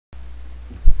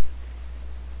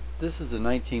This is a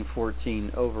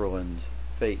 1914 Overland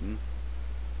Phaeton,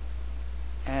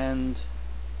 and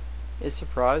it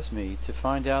surprised me to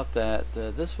find out that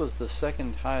this was the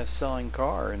second highest selling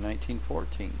car in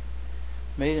 1914,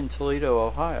 made in Toledo,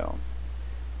 Ohio.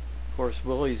 Of course,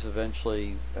 Willys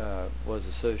eventually was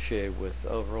associated with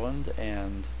Overland,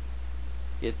 and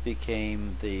it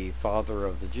became the father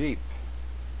of the Jeep.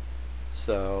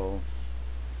 So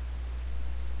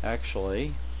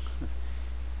actually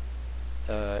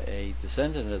a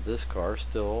descendant of this car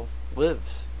still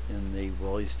lives in the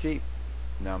Willys Jeep,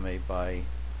 now made by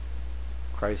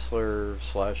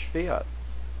Chrysler/Fiat.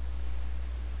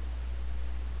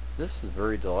 This is a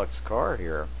very deluxe car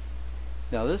here.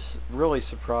 Now this really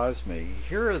surprised me.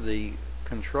 Here are the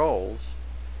controls,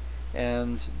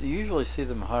 and you usually see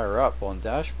them higher up on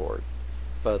dashboard,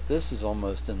 but this is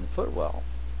almost in the footwell.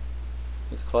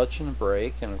 With clutch and a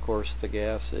brake, and of course the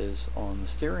gas is on the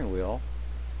steering wheel.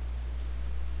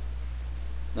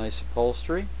 Nice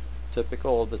upholstery,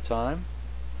 typical of the time.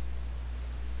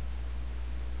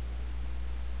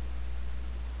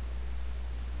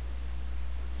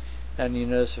 And you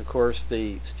notice, of course,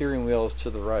 the steering wheel is to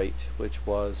the right, which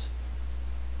was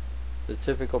the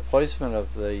typical placement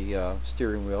of the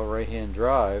steering wheel, right-hand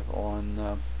drive,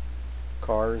 on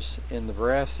cars in the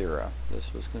brass era.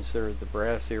 This was considered the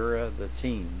brass era, the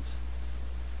teens.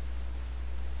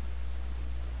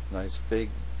 Nice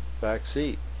big back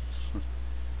seat.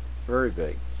 Very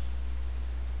big.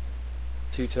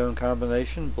 Two-tone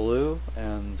combination, blue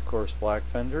and of course black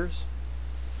fenders.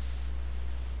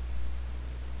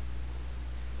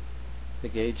 The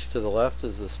gauge to the left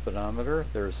is the speedometer.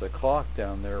 There's a clock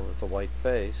down there with a white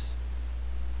face.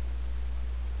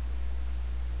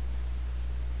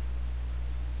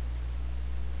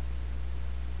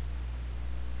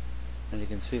 And you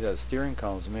can see that steering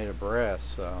column is made of brass,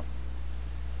 so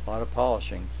a lot of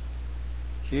polishing.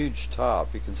 Huge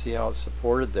top. You can see how it's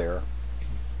supported there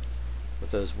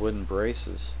with those wooden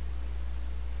braces.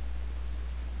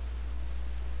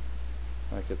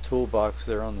 Like a toolbox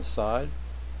there on the side.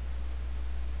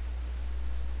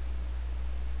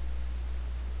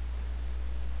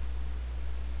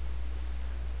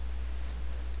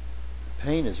 The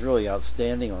paint is really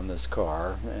outstanding on this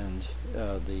car, and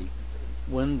the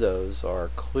windows are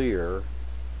clear.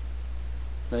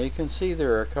 Now you can see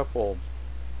there are a couple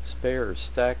spares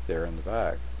stacked there in the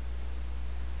back.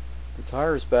 The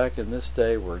tires back in this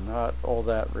day were not all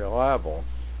that reliable.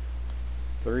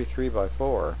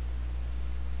 33x4.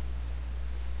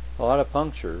 A lot of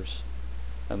punctures,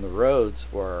 and the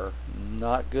roads were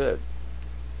not good,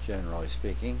 generally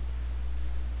speaking.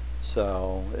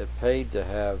 So it paid to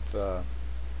have a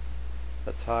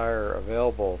tire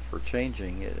available for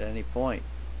changing at any point.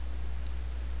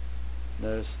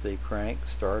 Notice the crank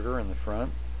starter in the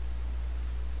front.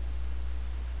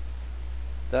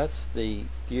 That's the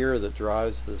gear that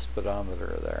drives the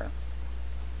speedometer there.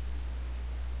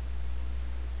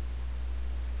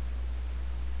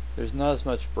 There's not as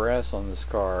much brass on this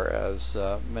car as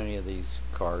many of these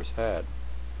cars had.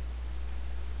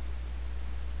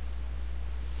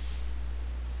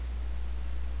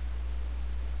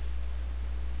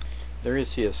 There you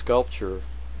see a sculpture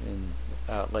in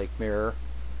Lake Mirror.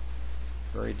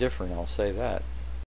 Very different, I'll say that.